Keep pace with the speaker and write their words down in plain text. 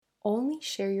only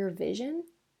share your vision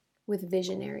with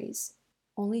visionaries.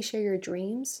 Only share your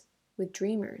dreams with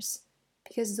dreamers.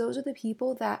 Because those are the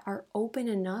people that are open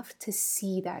enough to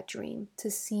see that dream, to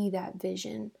see that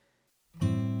vision.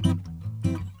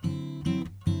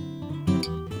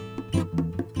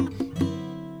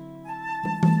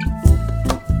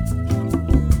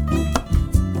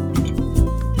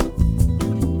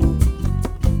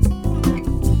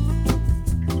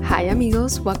 Hi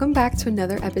amigos, welcome back to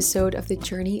another episode of the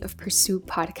Journey of Pursuit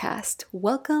podcast.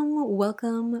 Welcome,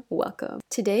 welcome, welcome.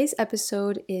 Today's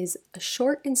episode is a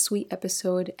short and sweet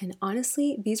episode, and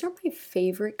honestly, these are my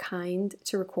favorite kind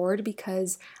to record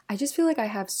because I just feel like I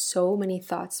have so many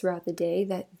thoughts throughout the day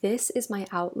that this is my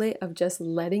outlet of just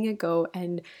letting it go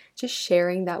and just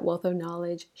sharing that wealth of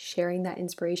knowledge, sharing that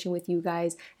inspiration with you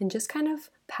guys, and just kind of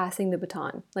passing the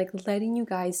baton, like letting you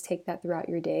guys take that throughout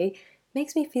your day.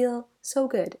 Makes me feel so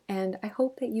good, and I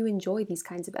hope that you enjoy these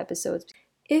kinds of episodes.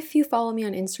 If you follow me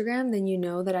on Instagram, then you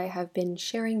know that I have been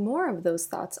sharing more of those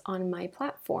thoughts on my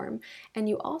platform, and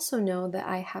you also know that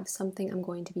I have something I'm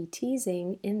going to be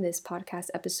teasing in this podcast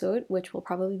episode, which will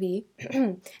probably be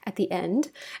at the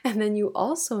end. And then you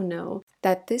also know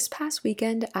that this past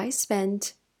weekend I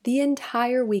spent the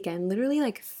entire weekend, literally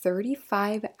like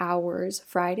 35 hours,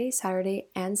 Friday, Saturday,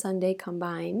 and Sunday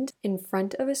combined, in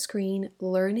front of a screen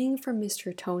learning from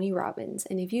Mr. Tony Robbins.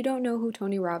 And if you don't know who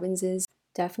Tony Robbins is,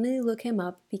 definitely look him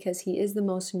up because he is the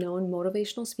most known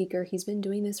motivational speaker. He's been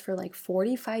doing this for like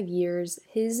 45 years.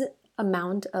 His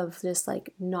amount of just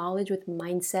like knowledge with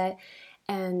mindset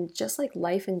and just like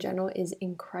life in general is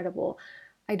incredible.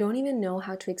 I don't even know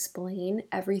how to explain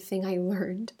everything I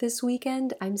learned this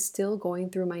weekend. I'm still going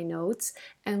through my notes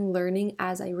and learning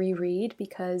as I reread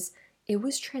because it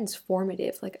was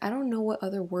transformative. Like, I don't know what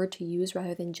other word to use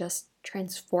rather than just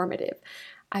transformative.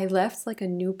 I left like a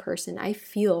new person. I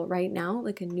feel right now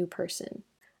like a new person.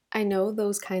 I know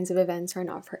those kinds of events are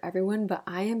not for everyone, but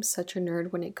I am such a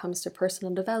nerd when it comes to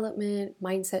personal development,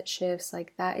 mindset shifts.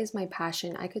 Like, that is my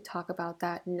passion. I could talk about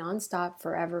that nonstop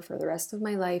forever for the rest of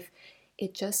my life.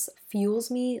 It just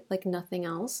fuels me like nothing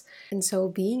else. And so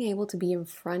being able to be in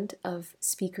front of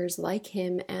speakers like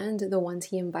him and the ones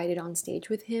he invited on stage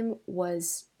with him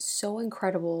was so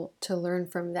incredible to learn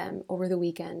from them over the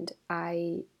weekend.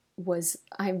 I'm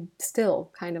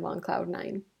still kind of on cloud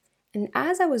nine. And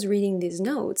as I was reading these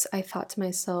notes, I thought to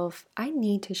myself, I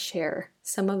need to share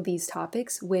some of these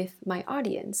topics with my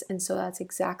audience. And so that's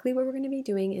exactly what we're going to be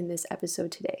doing in this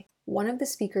episode today. One of the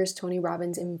speakers Tony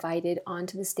Robbins invited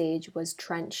onto the stage was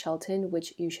Trent Shelton,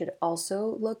 which you should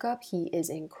also look up. He is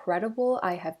incredible.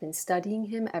 I have been studying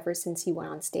him ever since he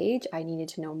went on stage. I needed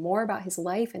to know more about his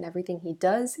life and everything he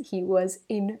does. He was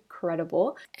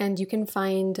incredible. And you can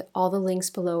find all the links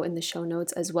below in the show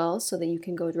notes as well so that you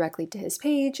can go directly to his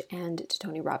page and to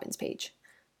Tony Robbins' page.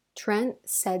 Trent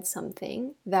said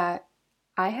something that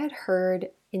I had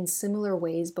heard in similar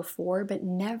ways before, but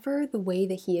never the way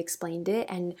that he explained it.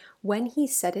 And when he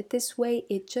said it this way,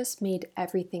 it just made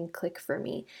everything click for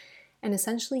me. And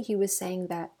essentially, he was saying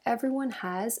that everyone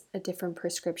has a different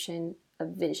prescription of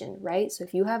vision, right? So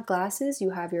if you have glasses, you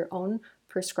have your own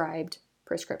prescribed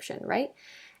prescription, right?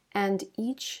 And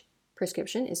each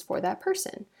prescription is for that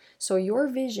person. So your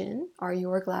vision are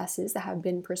your glasses that have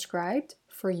been prescribed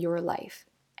for your life.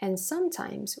 And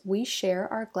sometimes we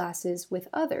share our glasses with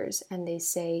others and they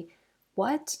say,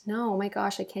 what? No, oh my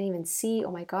gosh, I can't even see.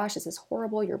 Oh my gosh, this is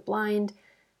horrible. You're blind.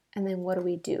 And then what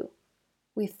do?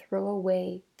 We throw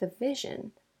away the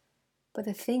vision. But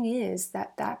the thing is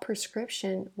that that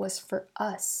prescription was for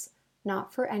us,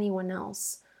 not for anyone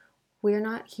else. We're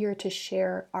not here to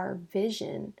share our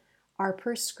vision, our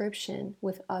prescription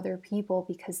with other people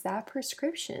because that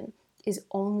prescription is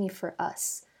only for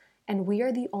us. And we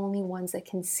are the only ones that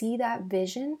can see that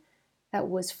vision that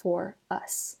was for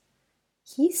us.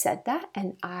 He said that,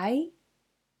 and I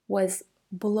was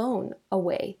blown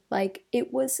away. Like,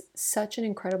 it was such an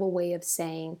incredible way of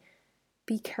saying,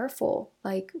 be careful,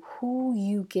 like who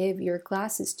you give your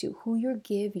glasses to, who you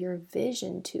give your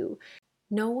vision to.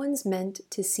 No one's meant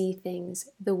to see things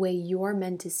the way you're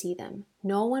meant to see them.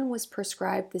 No one was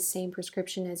prescribed the same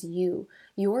prescription as you.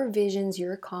 Your visions,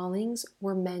 your callings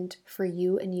were meant for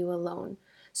you and you alone.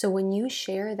 So when you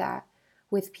share that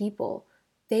with people,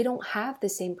 they don't have the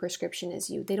same prescription as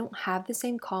you. They don't have the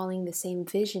same calling, the same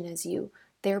vision as you.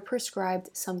 They're prescribed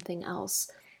something else.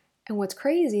 And what's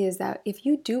crazy is that if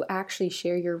you do actually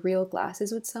share your real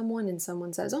glasses with someone and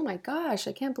someone says, oh my gosh,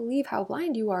 I can't believe how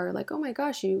blind you are. Like, oh my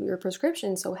gosh, your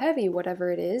prescription's so heavy,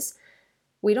 whatever it is.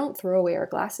 We don't throw away our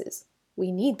glasses.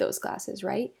 We need those glasses,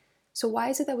 right? So why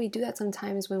is it that we do that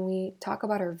sometimes when we talk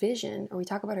about our vision or we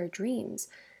talk about our dreams?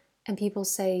 and people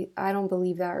say, I don't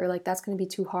believe that, or like, that's going to be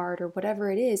too hard, or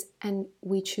whatever it is, and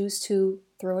we choose to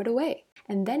throw it away.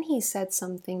 And then he said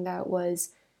something that was,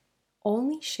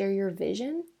 only share your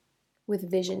vision with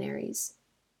visionaries.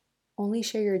 Only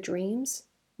share your dreams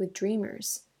with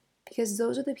dreamers. Because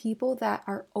those are the people that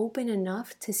are open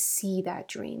enough to see that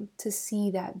dream, to see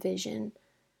that vision.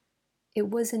 It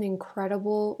was an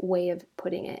incredible way of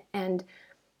putting it. And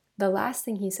the last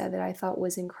thing he said that I thought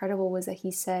was incredible was that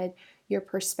he said, your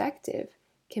perspective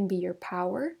can be your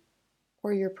power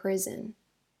or your prison.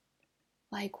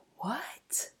 Like,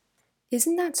 what?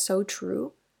 Isn't that so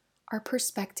true? Our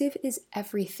perspective is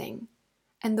everything.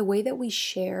 And the way that we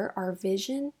share our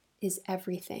vision is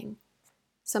everything.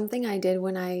 Something I did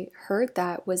when I heard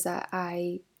that was that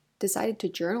I decided to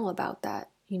journal about that.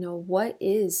 What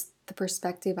is the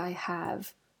perspective I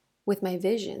have with my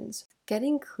visions?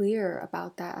 Getting clear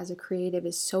about that as a creative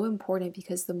is so important,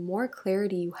 because the more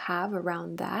clarity you have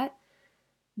around that,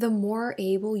 the more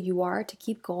able you are to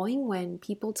keep going when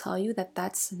people tell you that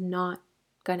that's not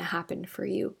going to happen for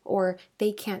you, or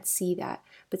they can't see that.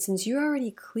 But since you're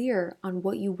already clear on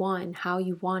what you want and how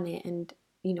you want it, and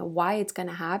why it's going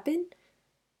to happen,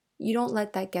 you don't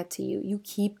let that get to you. You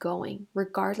keep going,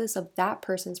 regardless of that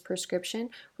person's prescription,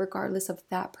 regardless of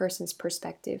that person's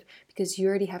perspective, because you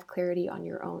already have clarity on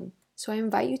your own. So I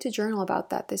invite you to journal about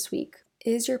that this week.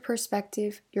 Is your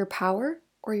perspective your power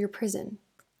or your prison?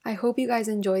 I hope you guys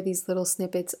enjoy these little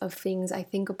snippets of things I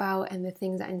think about and the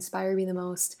things that inspire me the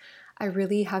most. I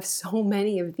really have so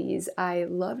many of these. I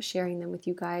love sharing them with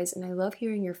you guys, and I love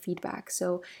hearing your feedback.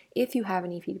 So if you have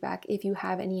any feedback, if you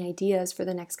have any ideas for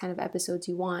the next kind of episodes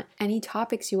you want, any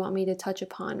topics you want me to touch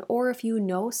upon, or if you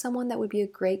know someone that would be a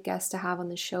great guest to have on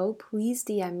the show, please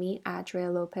DM me at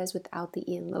Drea Lopez without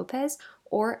the Ian Lopez,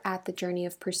 or at The Journey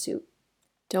of Pursuit.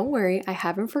 Don't worry, I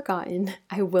haven't forgotten.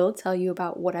 I will tell you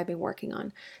about what I've been working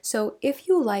on. So if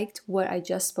you liked what I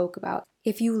just spoke about,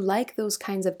 if you like those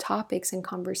kinds of topics and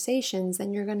conversations,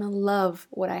 then you're gonna love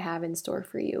what I have in store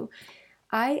for you.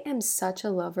 I am such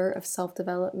a lover of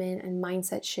self-development and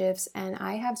mindset shifts, and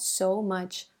I have so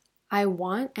much I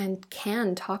want and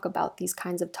can talk about these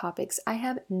kinds of topics. I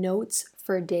have notes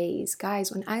for days.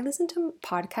 Guys, when I listen to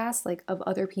podcasts like of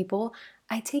other people,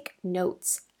 I take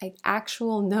notes, like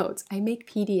actual notes. I make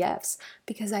PDFs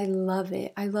because I love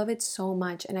it. I love it so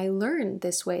much, and I learn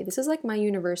this way. This is like my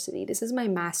university. This is my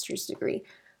master's degree.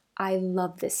 I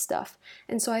love this stuff.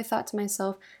 And so I thought to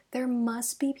myself, there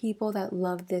must be people that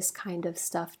love this kind of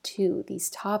stuff too, these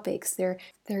topics. They're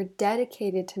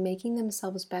dedicated to making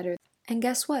themselves better. And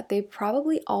guess what? They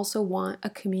probably also want a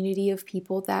community of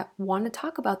people that want to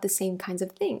talk about the same kinds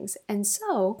of things. And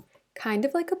so, kind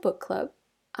of like a book club,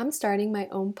 I'm starting my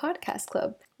own podcast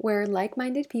club where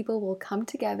like-minded people will come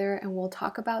together and we'll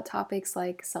talk about topics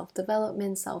like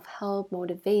self-development, self-help,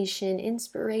 motivation,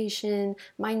 inspiration,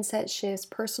 mindset shifts,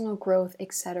 personal growth,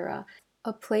 etc.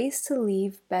 A place to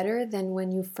leave better than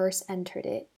when you first entered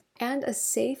it. And a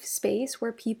safe space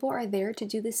where people are there to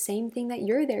do the same thing that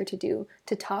you're there to do,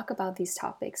 to talk about these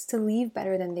topics, to leave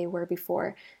better than they were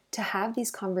before, to have these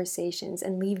conversations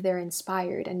and leave there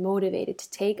inspired and motivated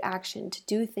to take action, to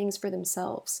do things for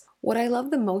themselves. What I love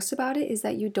the most about it is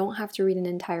that you don't have to read an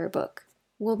entire book.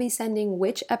 We'll be sending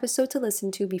which episode to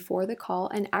listen to before the call,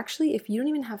 and actually, if you don't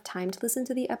even have time to listen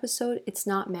to the episode, it's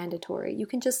not mandatory. You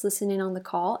can just listen in on the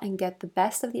call and get the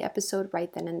best of the episode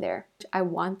right then and there. I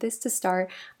want this to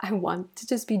start. I want to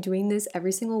just be doing this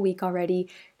every single week already,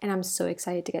 and I'm so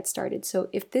excited to get started. So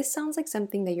if this sounds like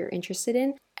something that you're interested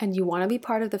in and you want to be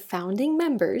part of the founding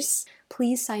members,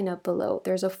 please sign up below.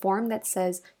 There's a form that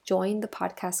says join the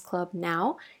podcast club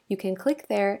now. You can click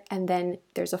there, and then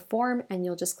there's a form and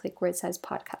you'll just click where it says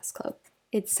podcast club.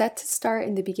 It's set to start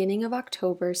in the beginning of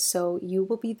October, so you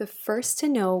will be the first to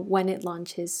know when it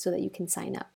launches so that you can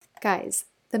sign up. Guys,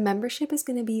 the membership is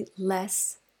going to be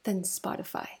less than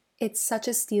Spotify. It's such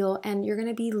a steal, and you're going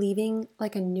to be leaving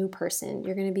like a new person.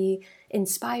 You're going to be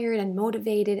inspired and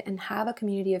motivated and have a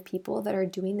community of people that are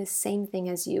doing the same thing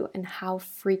as you. And how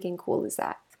freaking cool is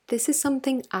that? This is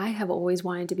something I have always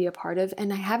wanted to be a part of,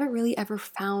 and I haven't really ever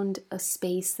found a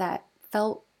space that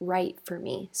felt right for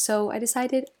me. So I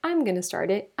decided I'm going to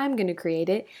start it, I'm going to create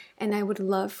it, and I would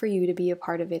love for you to be a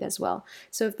part of it as well.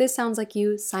 So if this sounds like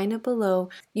you, sign up below.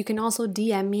 You can also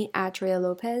DM me at Drea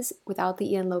Lopez without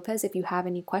the Ian Lopez if you have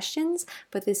any questions,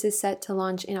 but this is set to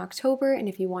launch in October, and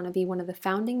if you want to be one of the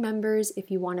founding members, if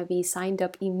you want to be signed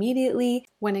up immediately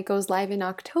when it goes live in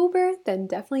October, then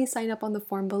definitely sign up on the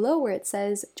form below where it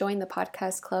says join the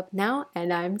podcast club now,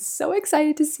 and I'm so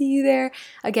excited to see you there.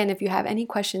 Again, if you have any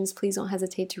questions, please don't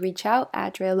hesitate to reach out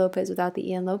at Drea Lopez without the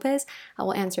Ian Lopez. I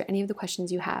will answer any of the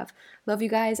questions you have. Love you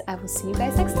guys. I will see you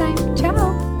guys next time.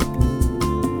 Ciao.